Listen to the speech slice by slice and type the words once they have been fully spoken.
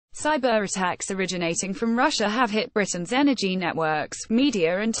Cyber attacks originating from Russia have hit Britain's energy networks,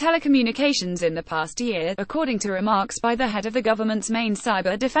 media and telecommunications in the past year, according to remarks by the head of the government's main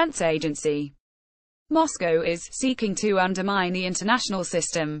cyber defense agency. Moscow is seeking to undermine the international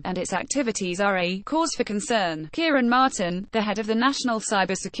system, and its activities are a cause for concern. Kieran Martin, the head of the National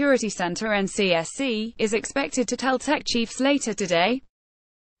Cybersecurity Centre (NCSC), is expected to tell tech chiefs later today.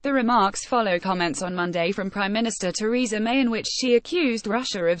 The remarks follow comments on Monday from Prime Minister Theresa May in which she accused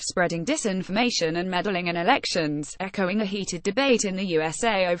Russia of spreading disinformation and meddling in elections, echoing a heated debate in the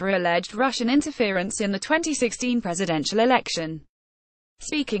USA over alleged Russian interference in the 2016 presidential election.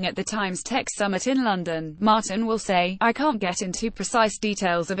 Speaking at the Times Tech Summit in London, Martin will say, "I can't get into precise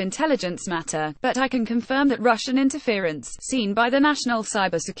details of intelligence matter, but I can confirm that Russian interference, seen by the National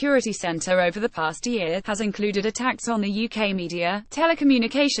Cybersecurity Centre over the past year, has included attacks on the UK media,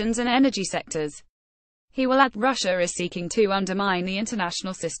 telecommunications and energy sectors." He will add, "Russia is seeking to undermine the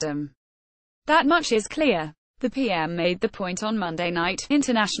international system. That much is clear." The PM made the point on Monday night.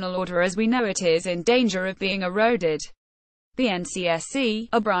 International order as we know it is in danger of being eroded. The NCSC,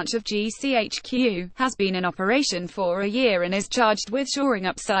 a branch of GCHQ, has been in operation for a year and is charged with shoring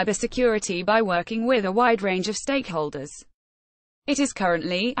up cybersecurity by working with a wide range of stakeholders. It is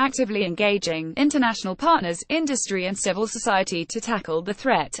currently actively engaging international partners, industry and civil society to tackle the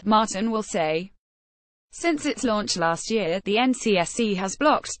threat, Martin will say. Since its launch last year, the NCSC has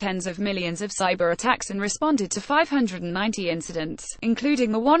blocked tens of millions of cyber attacks and responded to 590 incidents,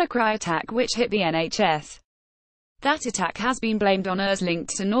 including the WannaCry attack which hit the NHS. That attack has been blamed on errors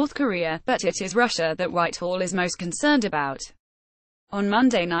linked to North Korea, but it is Russia that Whitehall is most concerned about. On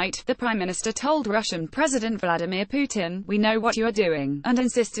Monday night, the Prime Minister told Russian President Vladimir Putin, "We know what you are doing," and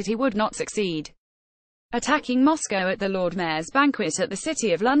insisted he would not succeed. Attacking Moscow at the Lord Mayor's banquet at the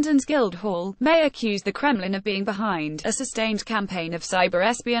City of London's Guildhall, May accused the Kremlin of being behind a sustained campaign of cyber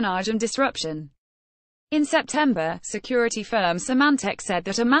espionage and disruption. In September, security firm Symantec said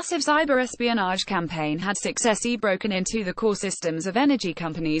that a massive cyber espionage campaign had successfully broken into the core systems of energy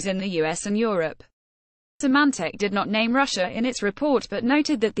companies in the US and Europe. Symantec did not name Russia in its report but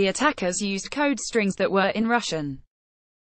noted that the attackers used code strings that were in Russian.